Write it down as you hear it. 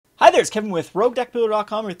there, it's Kevin with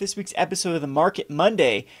RogueDeckBuilder.com with this week's episode of the Market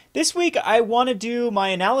Monday. This week I want to do my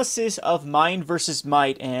analysis of Mind versus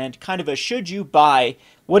Might and kind of a should you buy.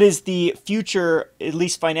 What is the future, at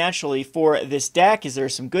least financially, for this deck? Is there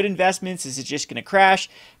some good investments? Is it just going to crash?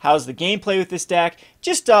 How's the gameplay with this deck?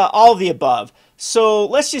 Just all of the above. So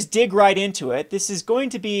let's just dig right into it. This is going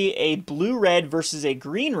to be a blue-red versus a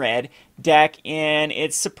green-red deck, and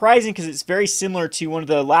it's surprising because it's very similar to one of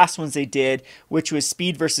the last ones they did, which was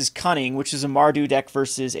Speed versus Cunning, which is a Mardu deck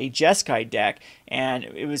versus a Jeskai deck. And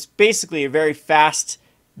it was basically a very fast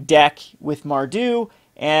deck with Mardu,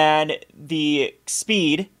 and the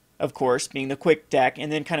Speed, of course, being the quick deck,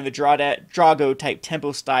 and then kind of a Drago type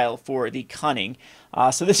tempo style for the Cunning.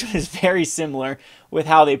 So this one is very similar with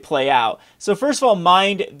how they play out. So first of all,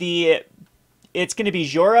 Mind, it's going to be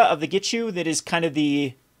Jora of the Gichu that is kind of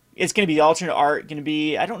it's going to be the alternate art, going to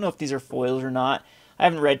be, I don't know if these are foils or not. I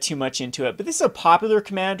haven't read too much into it, but this is a popular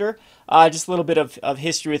commander. Just a little bit of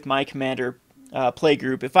history with my commander play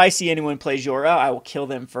group. If I see anyone play Jora, I will kill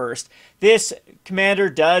them first. This commander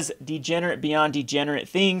does degenerate beyond degenerate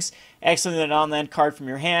things. Excellent on-land card from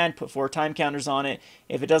your hand. Put 4 time counters on it.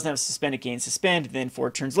 If it doesn't have suspend, it gains suspend. Then 4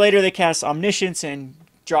 turns later, they cast Omniscience and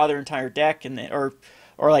draw their entire deck, and then, or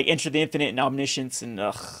like enter the Infinite and Omniscience. And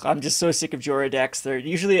I'm just so sick of Jora decks. They're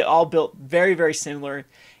usually all built very, very similar,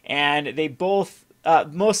 and they both.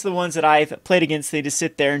 Most of the ones that I've played against, they just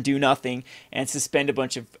sit there and do nothing and suspend a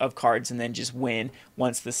bunch of cards and then just win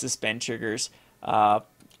once the suspend triggers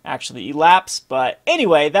actually elapse. But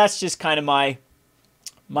anyway, that's just kind of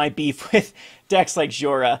my beef with decks like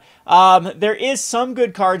Jora. There is some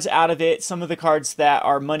good cards out of it. Some of the cards that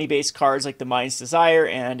are money-based cards like the Mind's Desire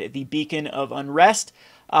and the Beacon of Unrest.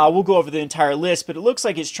 We'll go over the entire list, but it looks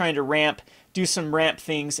like it's trying to do some ramp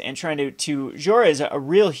things and trying to Jora is a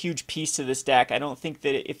real huge piece to this deck. I don't think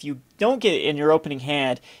that if you don't get it in your opening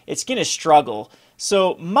hand, it's going to struggle.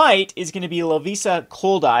 So Might is going to be Lovisa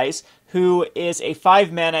Cold Eyes, who is a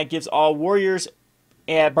 5 mana, gives all warriors,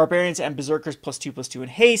 barbarians, and berserkers +2/+2 in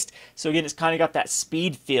haste. So again, it's kind of got that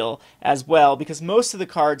speed feel as well, because most of the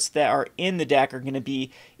cards that are in the deck are going to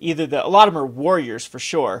be either a lot of them are warriors for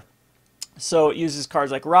sure. So it uses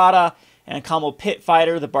cards like Rada and combo Pit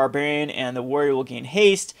Fighter. The Barbarian and the Warrior will gain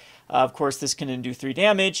haste. Of course, this can do 3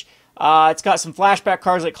 damage. It's got some flashback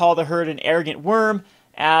cards like Call the Herd and Arrogant Worm,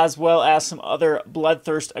 as well as some other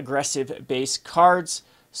Bloodthirst aggressive base cards.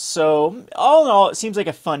 So all in all, it seems like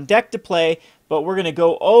a fun deck to play, but we're going to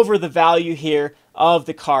go over the value here of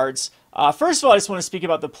the cards. First of all, I just want to speak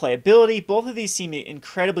about the playability. Both of these seem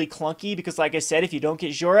incredibly clunky because, like I said, if you don't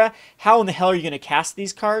get Jora, how in the hell are you going to cast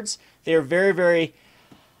these cards? They are very, very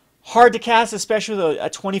hard to cast, especially with a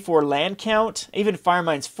 24 land count. Even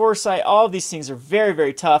Firemind's Foresight, all of these things are very,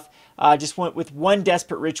 very tough. Just went with 1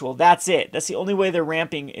 Desperate Ritual. That's it. That's the only way they're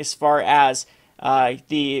ramping as far as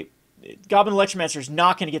the Goblin Electromancer is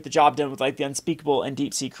not going to get the job done with like the Unspeakable and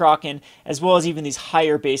Deep Sea Kraken, as well as even these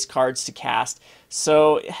higher base cards to cast.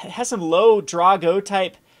 So it has some low Drago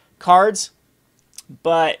type cards,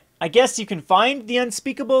 but I guess you can find the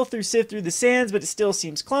Unspeakable through Sift Through the Sands, but it still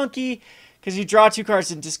seems clunky because you draw 2 cards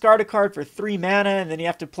and discard a card for 3 mana, and then you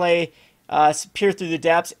have to play Peer Through the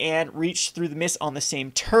Depths and Reach Through the Mist on the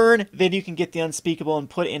same turn. Then you can get the Unspeakable and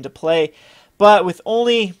put it into play. But with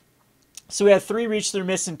only... So we have 3 Reach Through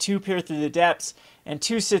Mist and 2 Peer Through the Depths and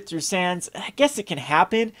 2 Sift Through Sands. I guess it can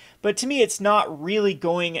happen, but to me it's not really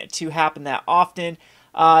going to happen that often.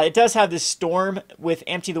 It does have this Storm with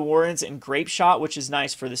Empty the Warrens and Grape Shot, which is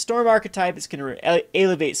nice for the Storm archetype. It's going to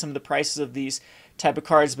elevate some of the prices of these type of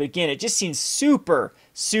cards, but again, it just seems super,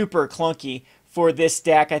 super clunky for this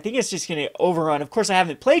deck. I think it's just going to get overrun. Of course, I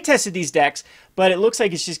haven't play tested these decks, but it looks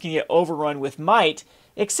like it's just going to get overrun with Might.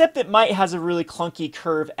 Except that Might has a really clunky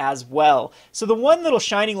curve as well. So the one little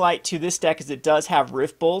shining light to this deck is it does have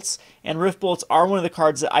Rift Bolts, and Rift Bolts are one of the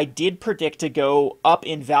cards that I did predict to go up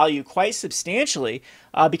in value quite substantially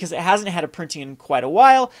because it hasn't had a printing in quite a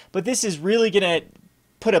while, but this is really going to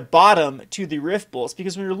put a bottom to the Rift Bolts,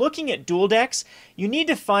 because when you're looking at dual decks, you need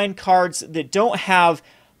to find cards that don't have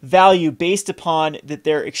value based upon that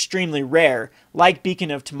they're extremely rare, like Beacon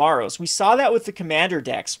of Tomorrows. We saw that with the Commander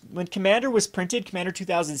decks. When Commander was printed, Commander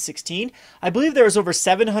 2016, I believe there was over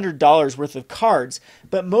 $700 worth of cards,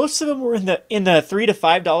 but most of them were in the $3 to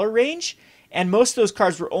 $5 range, and most of those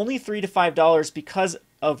cards were only $3 to $5 because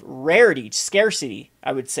of rarity, scarcity,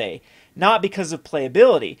 I would say, not because of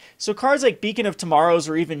playability. So cards like Beacon of Tomorrows,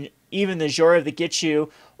 or even the Jora of the Gichu,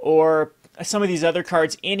 or some of these other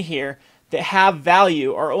cards in here that have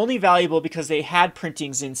value are only valuable because they had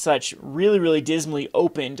printings in such really, really dismally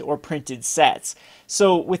opened or printed sets.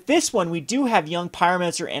 So with this one, we do have Young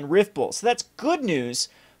Pyromancer and Rift Bolt. So that's good news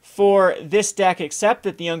for this deck, except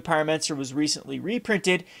that the Young Pyromancer was recently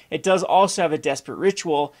reprinted. It does also have a Desperate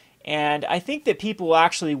Ritual, and I think that people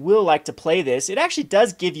actually will like to play this. It actually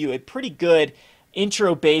does give you a pretty good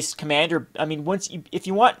intro-based commander. I mean, if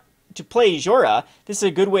you want to play Jorah, this is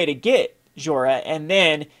a good way to get Jorah, and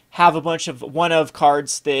then have a bunch of one-of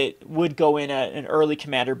cards that would go in an early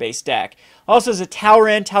commander-based deck. Also, as a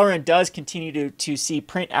Talrand, Talrand does continue to see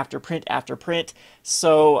print after print after print,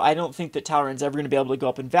 so I don't think that Talrand's ever going to be able to go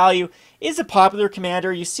up in value. It's a popular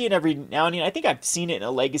commander. You see it every now and then. I think I've seen it in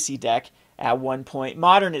a Legacy deck at one point.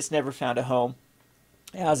 Modern, it's never found a home,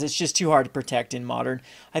 as it's just too hard to protect in Modern.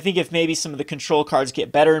 I think if maybe some of the control cards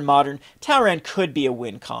get better in Modern, Talrand could be a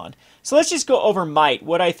win con. So let's just go over Might,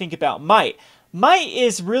 what I think about Might. Might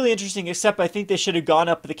is really interesting, except I think they should have gone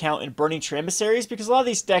up the count in Burning Tree Emissaries, because a lot of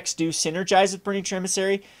these decks do synergize with Burning Tree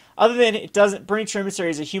Emissary. Other than it doesn't, Burning Tree Emissary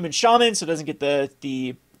is a human shaman, so it doesn't get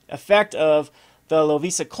the effect of the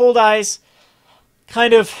Lovisa Cold Eyes.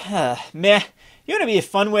 Kind of meh. You know what would be a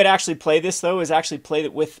fun way to actually play this, though, is actually play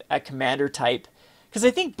it with a commander type. Because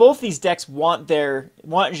I think both these decks want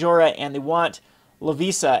Jorah and they want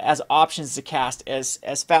Lovisa as options to cast as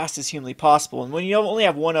fast as humanly possible. And when you only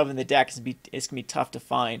have one of in the deck, it's going to be tough to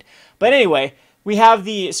find. But anyway, we have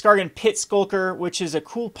the Skargan Pit Skulker, which is a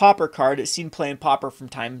cool Pauper card. It's seen playing Pauper from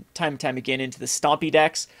time and time again into the Stompy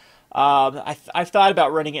decks. I've thought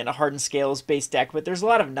about running it in a Hardened Scales based deck, but there's a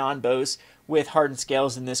lot of non-bows with Hardened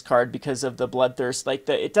Scales in this card because of the Bloodthirst.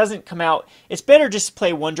 It doesn't come out. It's better just to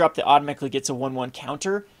play one drop that automatically gets a 1/1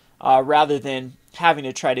 counter, rather than having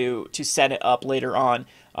to try to set it up later on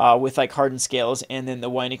with like Hardened Scales and then the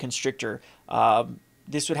Whiny Constrictor.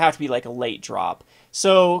 This would have to be like a late drop.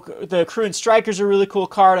 So the Cruin Striker is a really cool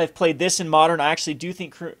card. I've played this in Modern. I actually do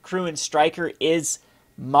think Cruin Striker is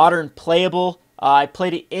Modern playable. I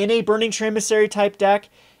played it in a Burning Tree Emissary type deck,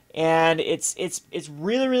 and it's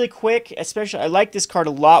really, really quick. Especially, I like this card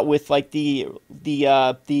a lot with like the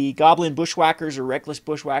Goblin Bushwhackers or Reckless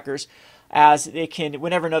Bushwhackers, as it can,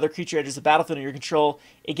 whenever another creature enters the battlefield under your control,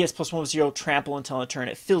 it gets +1/+0 trample until a turn.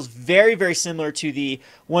 It feels very, very similar to the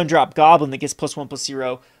 1-drop Goblin that gets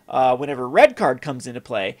 +1/+0 whenever a red card comes into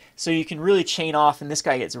play. So you can really chain off, and this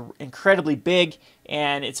guy gets incredibly big,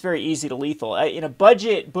 and it's very easy to lethal. In a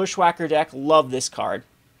budget Bushwhacker deck, love this card.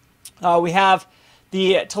 We have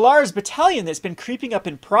the Talara's Battalion that's been creeping up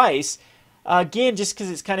in price. Again, just because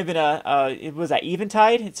it's kind of in it was at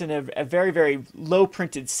Eventide. It's in a very, very low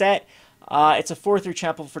printed set. It's a 4/3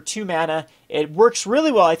 trample for 2 mana. It works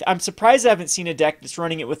really well. I'm surprised I haven't seen a deck that's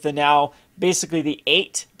running it with the now basically the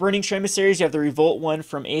 8 Burning Tree Emissaries. You have the Revolt one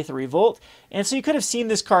from Aether Revolt. And so you could have seen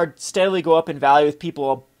this card steadily go up in value with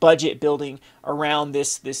people budget building around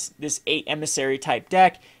this 8 Emissary type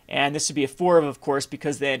deck. And this would be a 4 of course,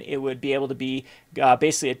 because then it would be able to be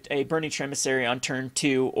basically a Burning Tree Emissary on turn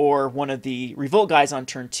 2, or one of the Revolt guys on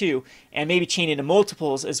turn 2, and maybe chain into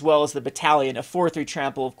multiples, as well as the Battalion. A 4/3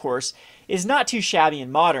 trample, of course, is not too shabby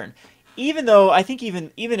in Modern. Even though I think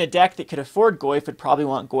even a deck that could afford Goyf would probably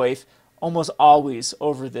want Goyf almost always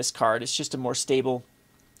over this card. It's just a more stable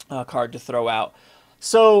card to throw out.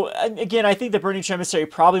 So, again, I think the Burning Tree Emissary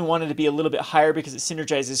probably wanted to be a little bit higher because it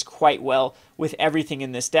synergizes quite well with everything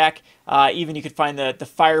in this deck. Even you could find the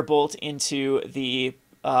Firebolt into the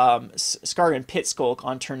Skargan Pit Skulk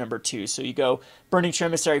on turn number 2. So you go Burning Tree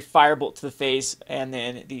Emissary, Firebolt to the face, and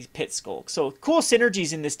then the Pit Skulk. So cool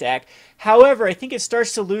synergies in this deck. However, I think it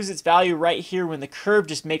starts to lose its value right here when the curve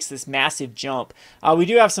just makes this massive jump. We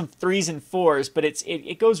do have some 3s and 4s, but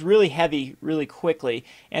it goes really heavy really quickly,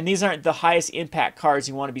 and these aren't the highest impact cards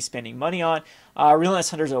you want to be spending money on.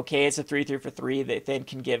 Relentless Hunter's okay. It's a 3/3 for 3 that then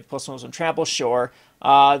can give +1/+1 trample, sure.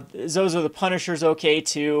 Zozo the Punisher's okay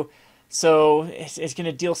too. So it's going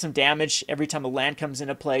to deal some damage every time a land comes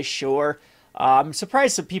into play, sure. I'm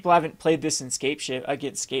surprised that people haven't played this in Scapeshift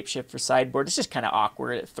against Scapeshift for sideboard. It's just kind of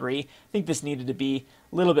awkward at 3. I think this needed to be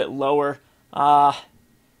a little bit lower.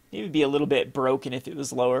 It would be a little bit broken if it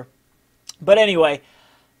was lower. But anyway,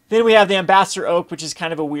 then we have the Ambassador Oak, which is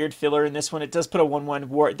kind of a weird filler in this one. It does put a 1/1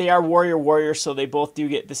 war. They are warrior, so they both do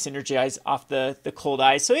get the synergize off the Cold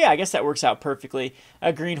Eyes. So yeah, I guess that works out perfectly.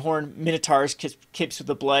 A Greenhorn Minotaurs Kips with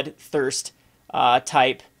the Bloodthirst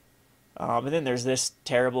type. And then there's this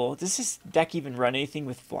terrible. Does this deck even run anything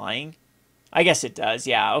with flying? I guess it does.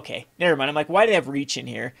 Yeah, okay. Never mind. I'm like, why do they have reach in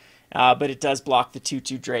here? But it does block the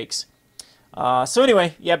 2/2 Drakes. So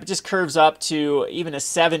anyway, yeah, it just curves up to even a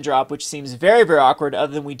 7-drop, which seems very, very awkward,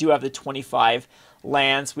 other than we do have the 25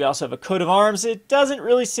 lands. We also have a Coat of Arms. It doesn't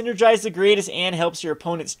really synergize the greatest and helps your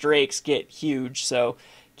opponent's Drakes get huge, so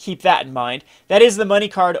keep that in mind. That is the money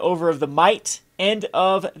card over of the Might end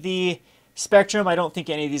of the Spectrum, I don't think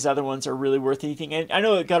any of these other ones are really worth anything. And I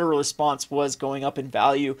know Guttural Response was going up in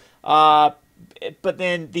value, but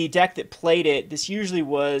then the deck that played it, this usually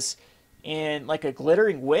was in like a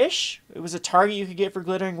Glittering Wish. It was a target you could get for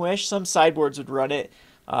Glittering Wish. Some sideboards would run it.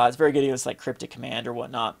 It's very good against like Cryptic Command or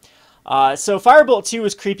whatnot. So Firebolt 2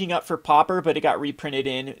 was creeping up for Pauper, but it got reprinted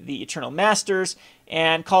in the Eternal Masters,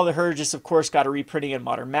 and Call of the Herd just, of course, got a reprinting in the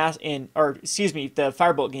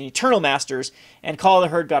Firebolt in Eternal Masters, and Call of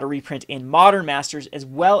the Herd got a reprint in Modern Masters, as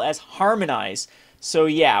well as Harmonize. So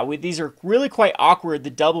yeah, these are really quite awkward,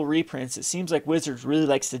 the double reprints. It seems like Wizards really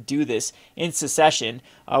likes to do this in succession.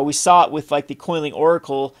 We saw it with like the Coiling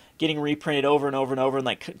Oracle getting reprinted over and over and over, and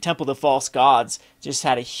like Temple of the False Gods just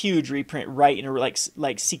had a huge reprint right in a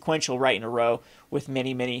like sequential right in a row with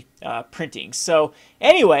many printings. So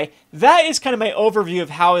anyway, that is kind of my overview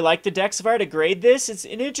of how I like the decks. If I were to grade this, it's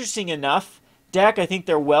an interesting enough deck. I think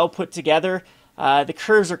they're well put together. The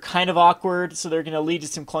curves are kind of awkward, so they're going to lead to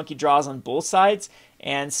some clunky draws on both sides.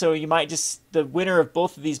 And so you might the winner of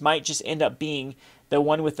both of these might just end up being the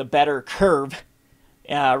one with the better curve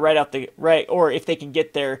or if they can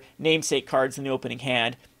get their namesake cards in the opening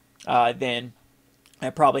hand, then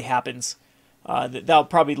that probably happens. That'll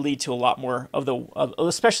probably lead to a lot more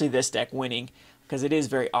especially this deck winning, because it is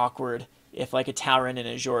very awkward if like a Talon and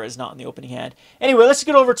a Azura is not in the opening hand. Anyway, let's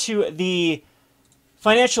get over to the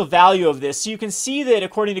financial value of this. So you can see that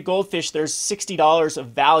according to Goldfish, there's $60 of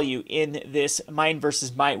value in this Mind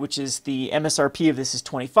versus Might, which is the MSRP of this is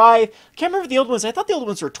 25. I can't remember the old ones. I thought the old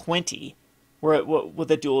ones were 20 with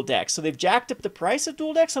the dual deck. So they've jacked up the price of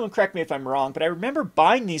dual decks. Someone correct me if I'm wrong, but I remember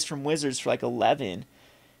buying these from Wizards for like 11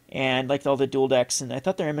 and like all the dual decks, and I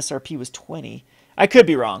thought their MSRP was 20. I could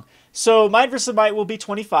be wrong. So Mind versus Might will be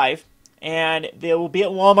 25. And they will be at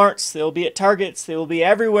Walmarts, they will be at Targets, they will be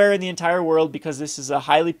everywhere in the entire world, because this is a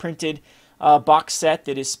highly printed box set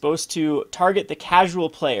that is supposed to target the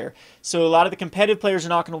casual player. So a lot of the competitive players are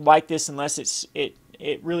not going to like this unless it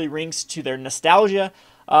really rings to their nostalgia.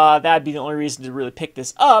 That'd be the only reason to really pick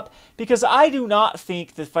this up, because I do not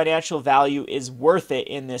think the financial value is worth it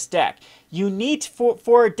in this deck. You need,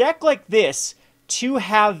 for a deck like this to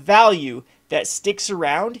have value that sticks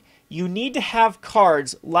around, you need to have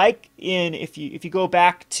cards like if you go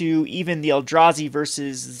back to even the Eldrazi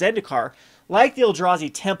versus Zendikar, like the Eldrazi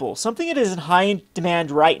Temple, something that is in high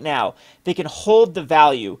demand right now. They can hold the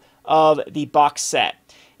value of the box set.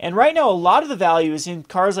 And right now, a lot of the value is in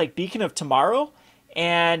cards like Beacon of Tomorrow,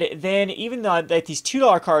 and then even though like these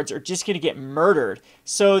 $2 cards are just going to get murdered.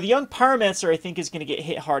 So the Young Pyromancer, I think, is going to get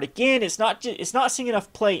hit hard again. It's not seeing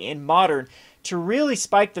enough play in Modern to really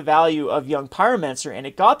spike the value of Young Pyromancer, and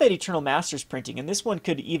it got that Eternal Masters printing, and this one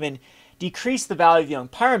could even decrease the value of Young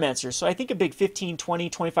Pyromancer. So I think a big 15, 20,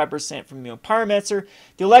 25% from Young Pyromancer.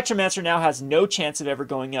 The Electromancer now has no chance of ever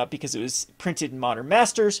going up because it was printed in Modern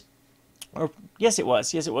Masters. Or yes, it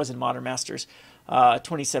was. Yes, it was in Modern Masters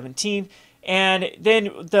 2017. And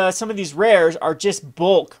then some of these rares are just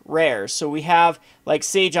bulk rares. So we have like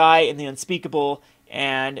Sage Eye and the Unspeakable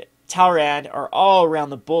and Talrand are all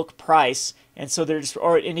around the bulk price, and so they're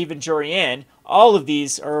and even Jorian, all of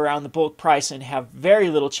these are around the bulk price and have very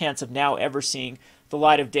little chance of now ever seeing the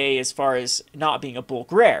light of day as far as not being a bulk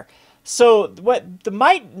rare. So what the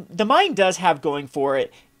Mind does have going for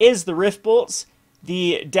it is the Rift Bolts,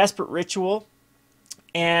 the Desperate Ritual,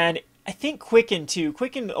 and I think Quicken too.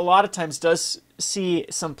 Quicken a lot of times does see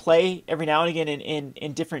some play every now and again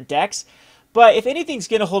in different decks. But if anything's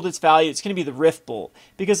going to hold its value, it's going to be the Rift Bolt.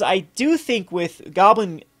 Because I do think with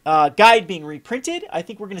Goblin Guide being reprinted, I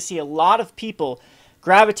think we're going to see a lot of people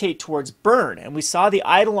gravitate towards Burn. And we saw the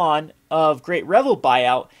Eidolon of Great Revel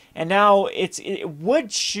buyout, and now it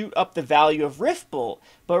would shoot up the value of Rift Bolt.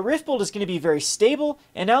 But Rift Bolt is going to be very stable,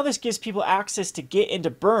 and now this gives people access to get into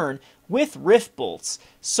Burn with Rift Bolts.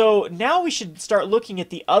 So now we should start looking at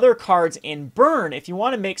the other cards in Burn if you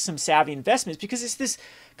want to make some savvy investments, because it's this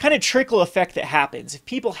kind of trickle effect that happens. If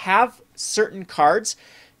people have certain cards,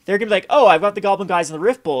 they're going to be like, oh, I've got the Goblin Guys and the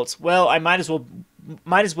Rift Bolts. Well, I might as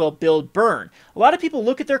well build Burn. A lot of people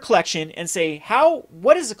look at their collection and say,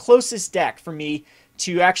 what is the closest deck for me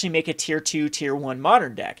to actually make a tier 2, tier 1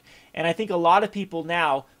 Modern deck? And I think a lot of people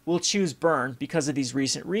now will choose Burn because of these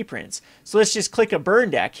recent reprints. So let's just click a Burn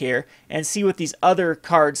deck here and see what these other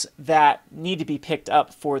cards that need to be picked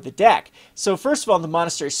up for the deck. So first of all, the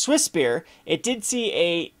Monastery Swiftspear, it did see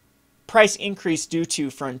a price increase due to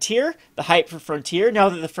Frontier, the hype for Frontier. Now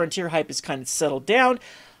that the Frontier hype is kind of settled down,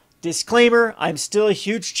 Disclaimer, I'm still a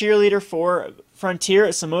huge cheerleader for Frontier.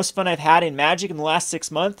 It's the most fun I've had in Magic in the last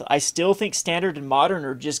 6 months. I still think Standard and Modern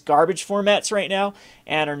are just garbage formats right now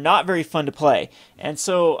and are not very fun to play. And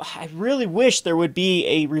so I really wish there would be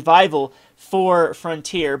a revival for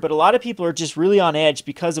Frontier, but a lot of people are just really on edge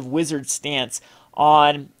because of Wizards' stance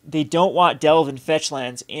on they don't want Delve and Fetch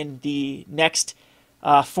lands in the next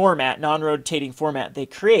format, non-rotating format they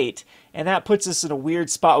create. And that puts us in a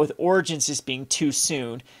weird spot with Origins just being too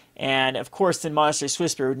soon. And of course, then Monastery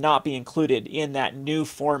Swiftspear would not be included in that new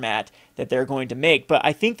format that they're going to make. But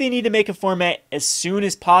I think they need to make a format as soon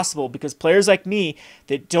as possible because players like me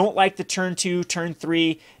that don't like the turn 2, turn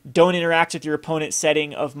 3, don't interact with your opponent's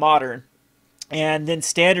setting of Modern, and then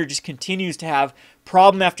Standard just continues to have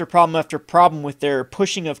problem after problem after problem with their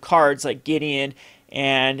pushing of cards like Gideon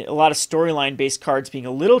and a lot of storyline-based cards being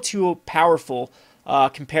a little too powerful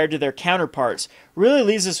compared to their counterparts, really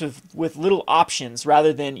leaves us with little options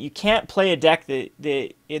rather than you can't play a deck that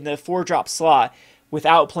in the 4-drop slot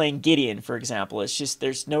without playing Gideon, for example. It's just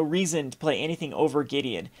there's no reason to play anything over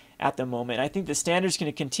Gideon at the moment. I think the Standard's going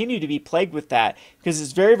to continue to be plagued with that because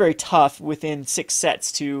it's very, very tough within 6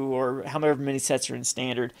 sets or however many sets are in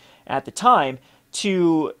Standard at the time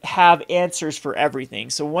to have answers for everything.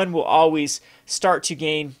 So one will always start to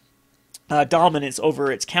gain dominance over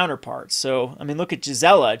its counterparts. So, I mean, look at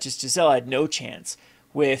Gisela. Gisela had no chance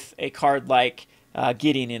with a card like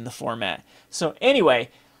Gideon in the format. So anyway,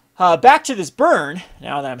 back to this burn,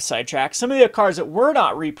 now that I'm sidetracked. Some of the cards that were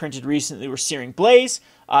not reprinted recently were Searing Blaze.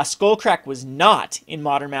 Skullcrack was not in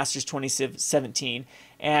Modern Masters 2017,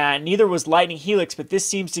 and neither was Lightning Helix, but this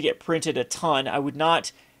seems to get printed a ton. I would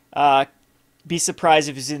not be surprised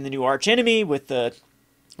if it's in the new Archenemy with the,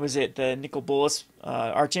 was it the Nicol Bolas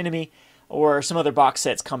Archenemy, or some other box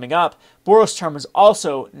sets coming up. Boros Charm was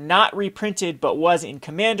also not reprinted, but was in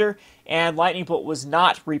Commander, and Lightning Bolt was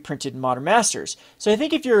not reprinted in Modern Masters. So I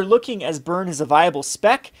think if you're looking as burn as a viable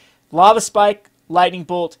spec, Lava Spike, Lightning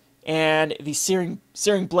Bolt, and the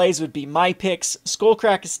Searing Blaze would be my picks.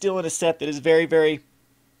 Skullcrack is still in a set that is very, very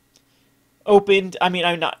open. I mean,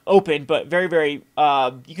 I'm not open, but very, very,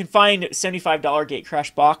 you can find $75 Gate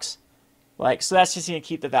Crash box. So that's just going to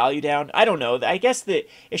keep the value down. I don't know. I guess that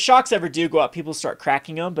if shocks ever do go up, people start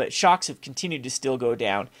cracking them, but shocks have continued to still go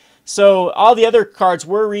down. So all the other cards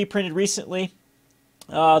were reprinted recently.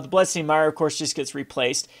 The Bloodstained Mire, of course, just gets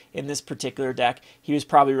replaced in this particular deck. He was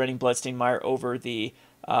probably running Bloodstained Mire over the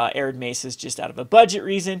Arid Mesas just out of a budget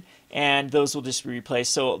reason, and those will just be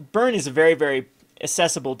replaced. So Burn is a very, very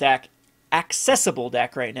accessible deck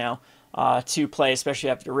right now to play, especially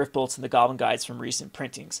after the Rift Bolts and the Goblin Guides from recent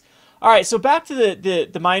printings. All right, so back to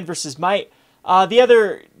the Mind versus Might. The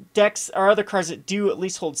other decks are other cards that do at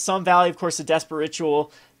least hold some value. Of course, the Desperate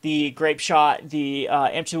Ritual, the Grape Shot, the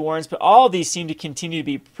Empty Warrens, but all of these seem to continue to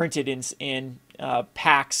be printed in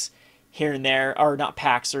packs here and there, or not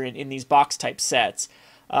packs, or in these box type sets.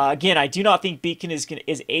 Again, I do not think Beacon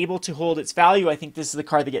is able to hold its value. I think this is the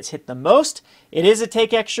card that gets hit the most. It is a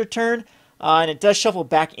take extra turn. And it does shuffle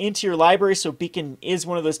back into your library, so Beacon is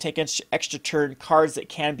one of those take extra turn cards that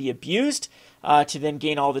can be abused to then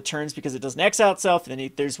gain all the turns because it doesn't exile itself, and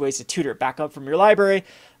then there's ways to tutor it back up from your library,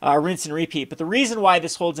 rinse and repeat. But the reason why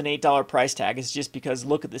this holds an $8 price tag is just because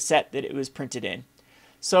look at the set that it was printed in.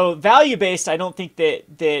 So value-based, I don't think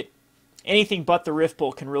that anything but the Rift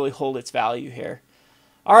Bolt can really hold its value here.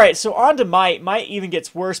 All right, so on to Might. Might even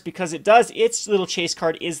gets worse because its little chase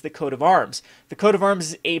card is the Coat of Arms. The Coat of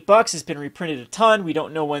Arms is $8. It's been reprinted a ton. We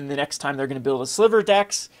don't know when the next time they're going to build a Sliver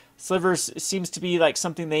decks. Slivers seems to be like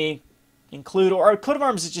something they include, or Coat of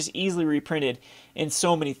Arms is just easily reprinted in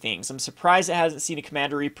so many things. I'm surprised it hasn't seen a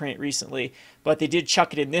Commander reprint recently, but they did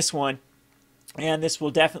chuck it in this one, and this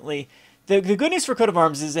will definitely... The good news for Coat of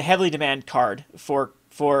Arms is a heavily demanded card for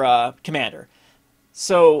Commander.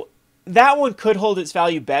 So that one could hold its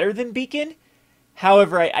value better than Beacon.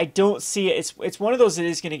 However, I don't see it. It's one of those that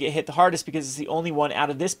is going to get hit the hardest because it's the only one out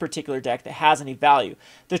of this particular deck that has any value.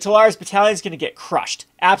 The Talaris Battalion is going to get crushed,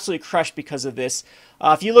 absolutely crushed because of this.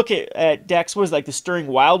 If you look at decks, what is like the Stirring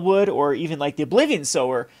Wildwood or even like the Oblivion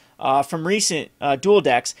Sower from recent dual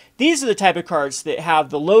decks, these are the type of cards that have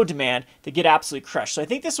the low demand that get absolutely crushed. So I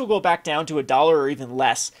think this will go back down to $1 or even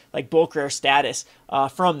less, like bulk rare status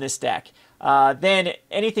from this deck. Then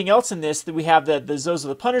anything else in this, that we have the Zozo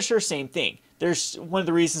the Punisher, same thing. There's one of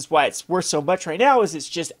the reasons why it's worth so much right now is it's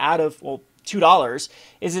just out of, well, $2,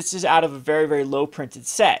 is it's just out of a very, very low printed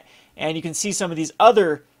set. And you can see some of these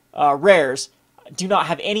other rares do not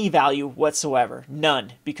have any value whatsoever.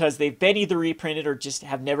 None. Because they've been either reprinted or just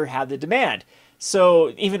have never had the demand.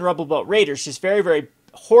 So even Rebel Belt Raiders, just very, very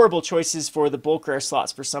horrible choices for the bulk rare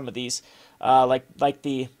slots for some of these. Like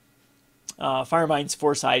the Firemind's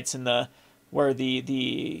Foresights and the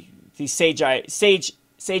Sage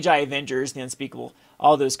Eye Avengers, the Unspeakable.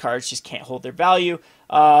 All those cards just can't hold their value.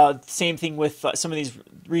 Same thing with some of these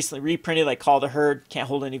recently reprinted, like Call the Herd, can't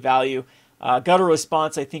hold any value. Guttural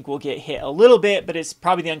Response, I think, will get hit a little bit, but it's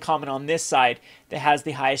probably the uncommon on this side that has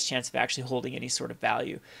the highest chance of actually holding any sort of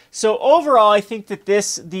value. So overall, I think that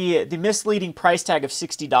the misleading price tag of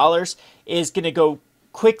 $60 is going to go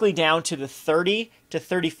quickly down to the $30 to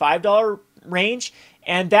 $35 range,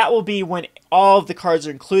 and that will be when all of the cards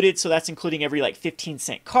are included. So that's including every like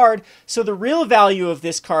 15-cent card. So the real value of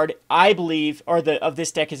this card, I believe, or of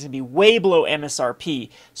this deck, is going to be way below MSRP.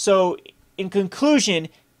 So in conclusion,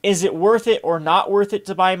 is it worth it or not worth it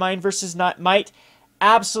to buy Mind versus Might?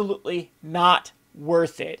 Absolutely not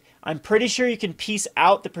worth it. I'm pretty sure you can piece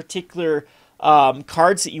out the particular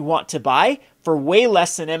cards that you want to buy for way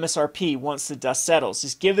less than MSRP once the dust settles.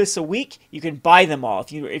 Just give this a week, you can buy them all.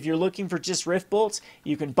 If you're looking for just Rift Bolts,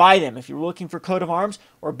 you can buy them. If you're looking for Coat of Arms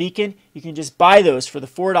or Beacon, you can just buy those for the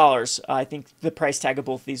 $4. I think the price tag of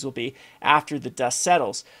both of these will be after the dust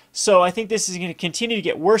settles. So I think this is going to continue to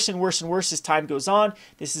get worse and worse and worse as time goes on.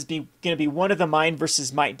 This is going to be one of the Mind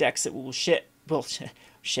versus Might decks that will sit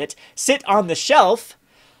on the shelf.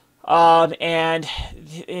 And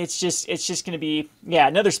it's just going to be, yeah,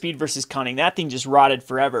 another Speed versus Cunning. That thing just rotted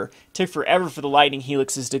forever. It took forever for the Lightning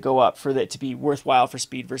Helixes to go up for it to be worthwhile for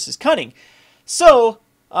Speed versus Cunning. So,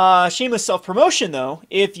 shameless self-promotion though,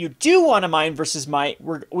 if you do want a Mind versus Might,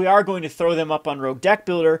 we are going to throw them up on Rogue Deck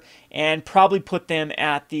Builder and probably put them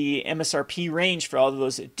at the MSRP range for all of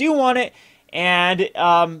those that do want it. And,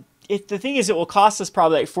 the thing is, it will cost us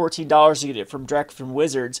probably like $14 to get it direct from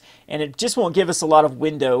Wizards, and it just won't give us a lot of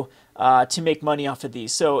window to make money off of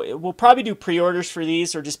these. So we'll probably do pre-orders for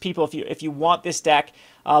these, or just people, if you want this deck,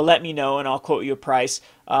 let me know and I'll quote you a price.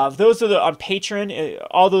 Those that are on Patreon,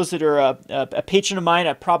 all those that are a patron of mine,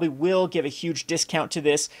 I probably will give a huge discount to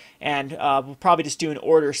this, and we'll probably just do an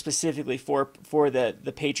order specifically for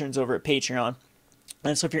the patrons over at Patreon.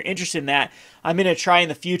 And so if you're interested in that, I'm going to try in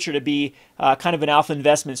the future to be kind of an Alpha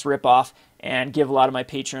Investments ripoff and give a lot of my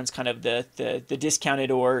patrons kind of the discounted,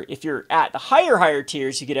 or if you're at the higher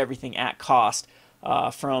tiers, you get everything at cost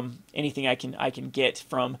from anything I can get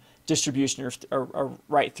from distribution or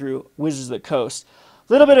right through Wizards of the Coast.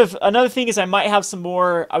 A little bit of another thing is I might have some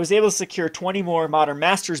more. I was able to secure 20 more Modern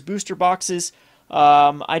Masters booster boxes.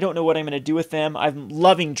 I don't know what I'm going to do with them. I'm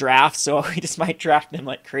loving drafts, so we just might draft them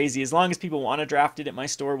like crazy. As long as people want to draft it at my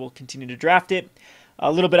store, we'll continue to draft it.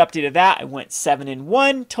 A little bit updated that. I went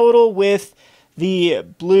 7-1 total with the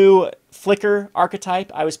blue flicker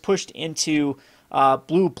archetype. I was pushed into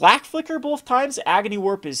blue-black flicker both times. Agony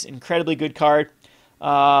Warp is an incredibly good card.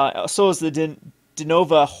 So is the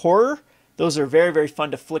Denova Horror. Those are very, very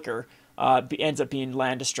fun to flicker. Ends up being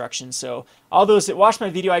land destruction. So all those that watched my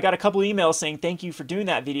video, I got a couple emails saying thank you for doing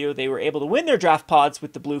that video. They were able to win their draft pods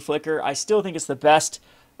with the blue flicker. I still think it's the best.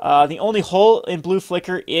 The only hole in blue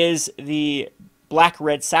flicker is the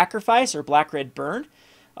black-red sacrifice or black-red burn.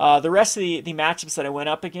 The rest of the matchups that I went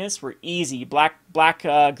up against were easy.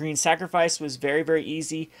 Black-green sacrifice was very, very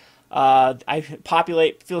easy. I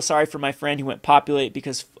feel sorry for my friend who went populate,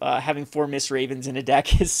 because having 4 Mist Ravens in a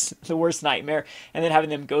deck is the worst nightmare, and then having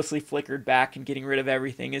them ghostly flickered back and getting rid of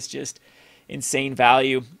everything is just insane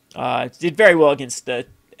value. Did very well against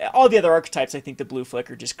all the other archetypes. I think the blue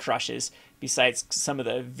flicker just crushes, besides some of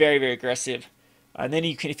the very, very aggressive. And then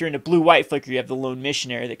if you're in a blue-white flicker, you have the Lone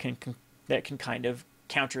Missionary that can kind of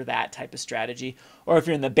counter that type of strategy. Or if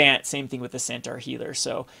you're in the Bant, same thing with the Centaur Healer.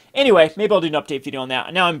 So anyway, maybe I'll do an update video on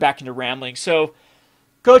that. Now I'm back into rambling. So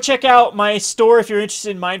go check out my store if you're interested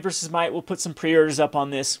in Mind versus Might. We'll put some pre-orders up on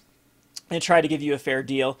this and try to give you a fair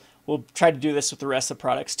deal. We'll try to do this with the rest of the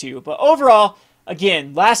products too. But overall,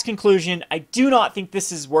 again, last conclusion, I do not think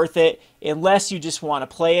this is worth it unless you just want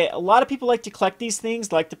to play it. A lot of people like to collect these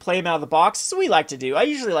things, like to play them out of the box. So we like to do. I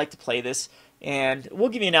usually like to play this. And we'll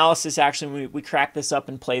give you analysis actually when we crack this up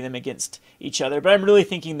and play them against each other. But I'm really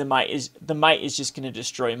thinking the Might is just going to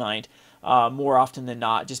destroy Mind more often than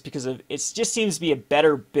not, just because it just seems to be a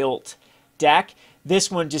better built deck.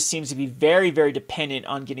 This one just seems to be very, very dependent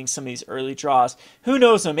on getting some of these early draws. Who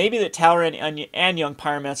knows though? Maybe the Talon and Young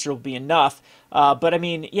Pyromancer will be enough. But I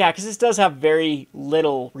mean, yeah, because this does have very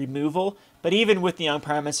little removal. But even with the Young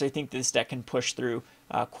Pyromancer, I think this deck can push through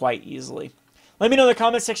quite easily. Let me know in the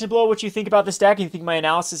comment section below what you think about this deck. If you think my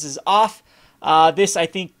analysis is off. This, I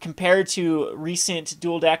think, compared to recent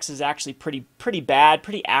dual decks, is actually pretty bad,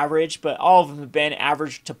 pretty average, but all of them have been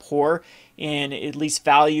average to poor in at least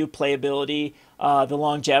value, playability, the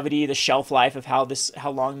longevity, the shelf life of how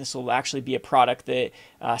long this will actually be a product that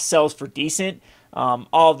sells for decent.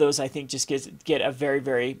 All of those I think just get a very,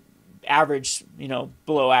 very average,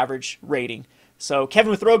 below average rating. So Kevin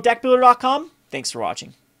with RogueDeckBuilder.com. Thanks for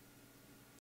watching.